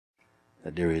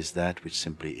That there is that which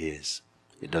simply is.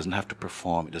 It doesn't have to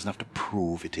perform. It doesn't have to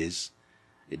prove it is.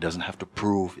 It doesn't have to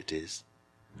prove it is.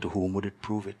 To whom would it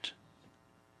prove it?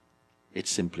 It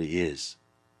simply is.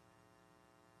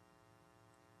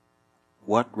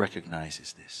 What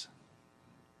recognizes this?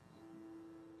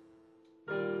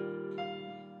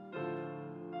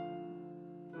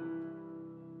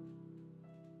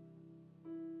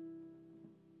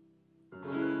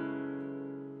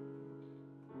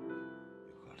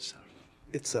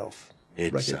 Self. Itself.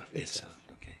 Itself. Itself.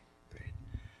 Okay. Great.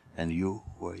 And you,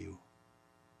 who are you?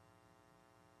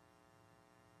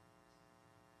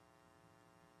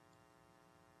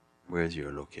 Where is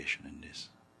your location in this?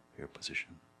 Your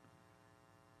position?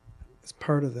 It's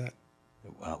part of that.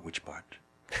 Which part?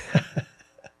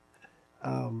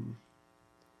 Don't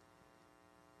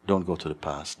go to the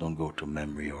past. Don't go to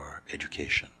memory or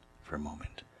education for a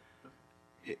moment.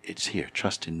 It's here.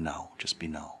 Trust in now. Just be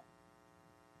now.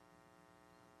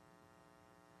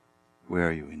 Where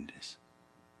are you in this?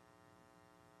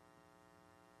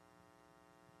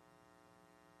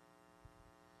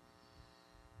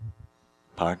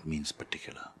 Part means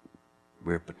particular.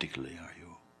 Where particularly are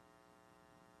you?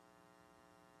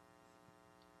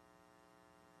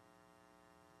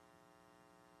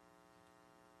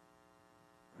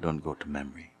 Don't go to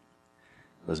memory.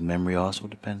 Because memory also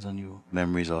depends on you.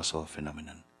 Memory is also a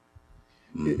phenomenon.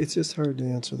 It's just hard to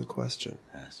answer the question.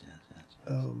 Yes.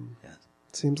 Yes.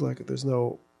 It seems like there's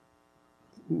no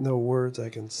words I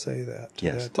can say that.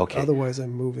 Yes, that. okay. Otherwise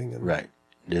I'm moving. And right.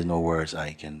 There's no words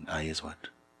I is what?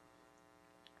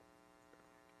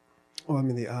 Well, I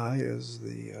mean, the I is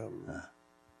the...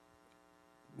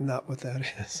 not what that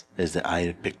is. Is the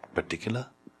I particular?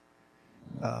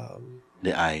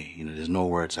 The I, there's no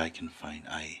words I can find.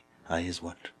 I is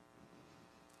what?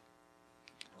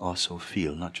 Also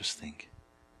feel, not just think.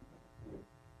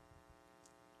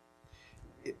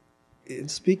 In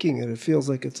speaking it feels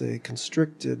like it's a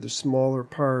constricted, smaller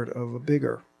part of a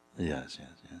bigger. Yes.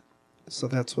 So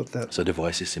that's what that... So the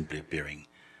voice is simply appearing,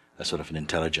 a sort of an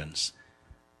intelligence,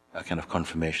 a kind of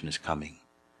confirmation is coming.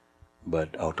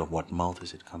 But out of what mouth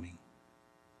is it coming?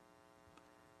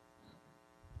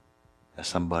 As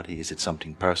somebody, is it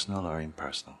something personal or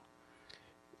impersonal?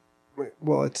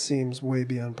 Well, it seems way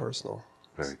beyond personal.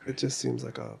 Very great. It just seems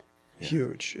like a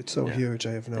huge. It's so huge,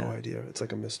 I have no idea. It's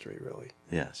like a mystery, really.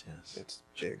 Yes. It's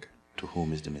big. To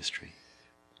whom is the mystery?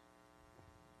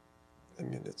 I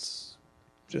mean, it's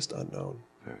just unknown.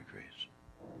 Very great.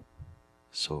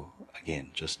 So, again,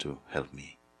 just to help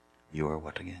me, you are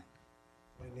what again?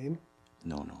 My name?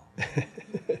 No.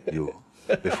 You.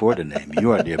 Before the name.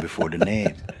 You are there before the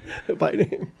name. My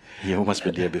name. You must be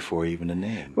there before even the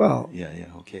name. Well. Yeah,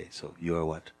 okay. So, you are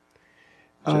what?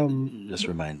 Just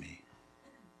remind me.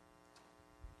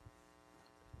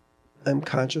 I'm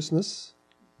consciousness.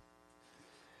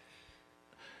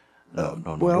 No.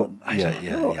 Well, I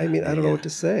mean, I don't know what to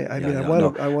say. I mean, I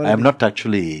want. I'm not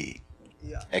actually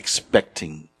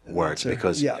expecting words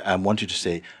because I want you to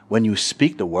say when you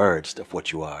speak the words of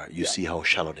what you are, you see how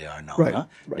shallow they are now. Right, huh?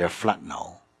 right. They're flat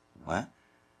now. Huh?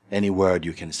 Any word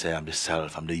you can say, I'm the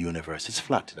self, I'm the universe. It's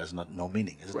flat. It has no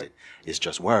meaning, isn't it? It's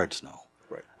just words now,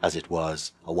 as it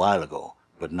was a while ago.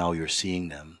 But now you're seeing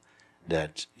them,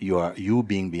 that you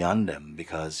being beyond them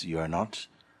because you are not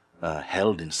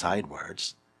held inside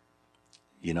words.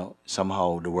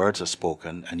 Somehow the words are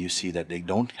spoken and you see that they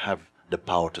don't have the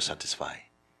power to satisfy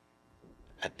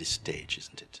at this stage,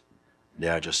 isn't it? They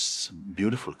are just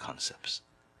beautiful concepts.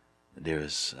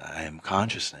 There's, I am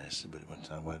consciousness, but what does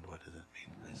that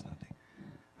mean? There's nothing.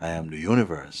 I am the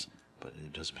universe, but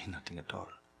it doesn't mean nothing at all.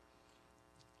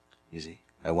 You see?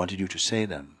 I wanted you to say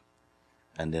them,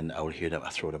 and then I will hear them, I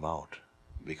throw them out,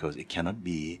 because it cannot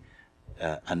be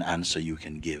an answer you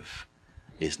can give.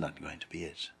 It's not going to be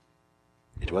it.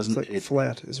 It wasn't. It's like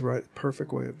flat is right.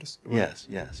 Perfect way of describing. Yes.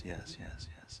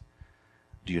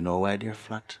 Do you know why they're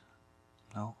flat?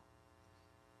 No.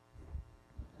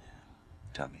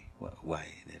 Tell me why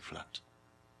they're flat.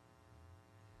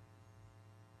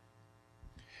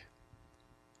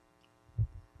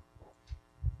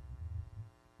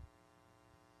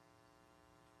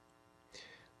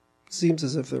 Seems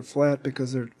as if they're flat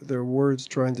because they're words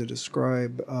trying to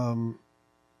describe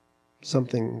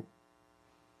something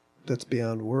that's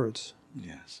beyond words.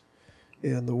 Yes.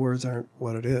 And the words aren't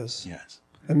what it is. Yes.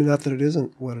 I mean, not that it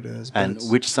isn't what it is. But and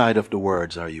which side of the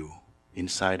words are you?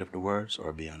 Inside of the words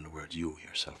or beyond the words? You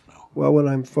yourself now. Well, when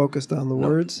I'm focused on the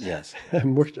words, yes,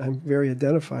 I'm very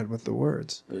identified with the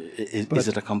words. Is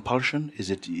it a compulsion?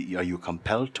 Are you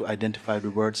compelled to identify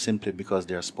the words simply because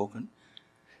they are spoken?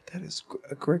 That is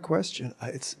a great question.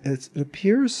 It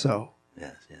appears so.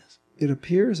 Yes. It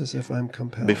appears as if I'm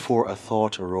compelled. Before a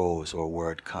thought arose or a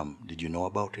word come, did you know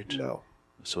about it? No.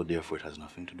 So therefore it has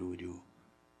nothing to do with you.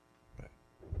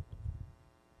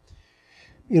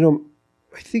 You know,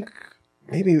 I think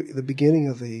maybe at the beginning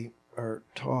of our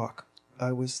talk,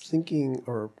 I was thinking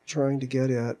or trying to get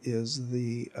at is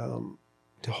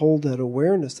to hold that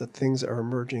awareness that things are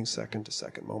emerging second to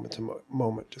second, moment to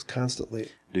moment, just constantly.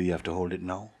 Do you have to hold it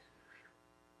now?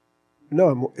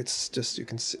 No, it's just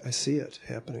I see it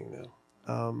happening now.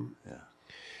 Yeah.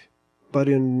 But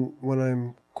when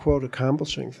I'm quote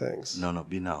accomplishing things, No,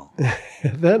 be now.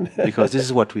 then Because this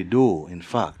is what we do. In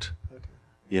fact,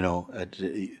 you know,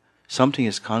 something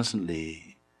is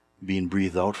constantly being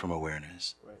breathed out from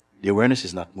awareness. Right. The awareness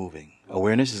is not moving.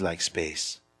 Awareness is like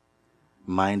space.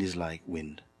 Mind is like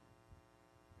wind.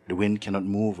 The wind cannot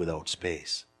move without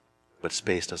space, but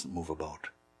space doesn't move about.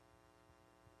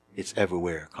 It's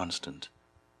everywhere, constant.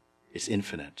 It's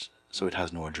infinite, so it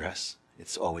has no address.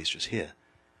 It's always just here.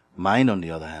 Mind, on the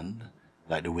other hand,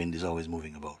 like the wind, is always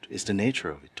moving about. It's the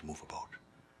nature of it to move about.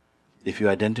 If you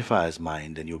identify as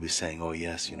mind, then you'll be saying, oh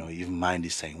yes, you know, even mind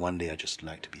is saying, one day I just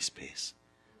like to be space.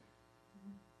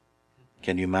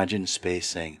 Can you imagine space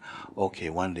saying, okay,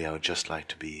 one day I would just like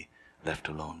to be left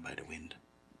alone by the wind?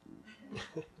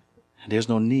 There's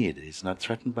no need. It's not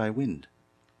threatened by wind.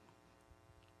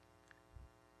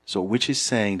 So which is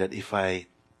saying that if I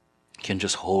can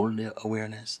just hold the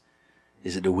awareness,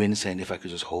 is it the wind saying if I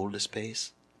could just hold the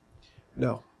space?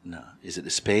 No. No. Is it the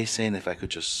space saying if I could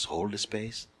just hold the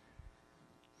space?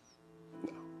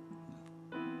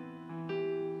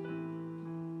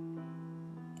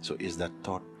 So is that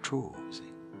thought true? See?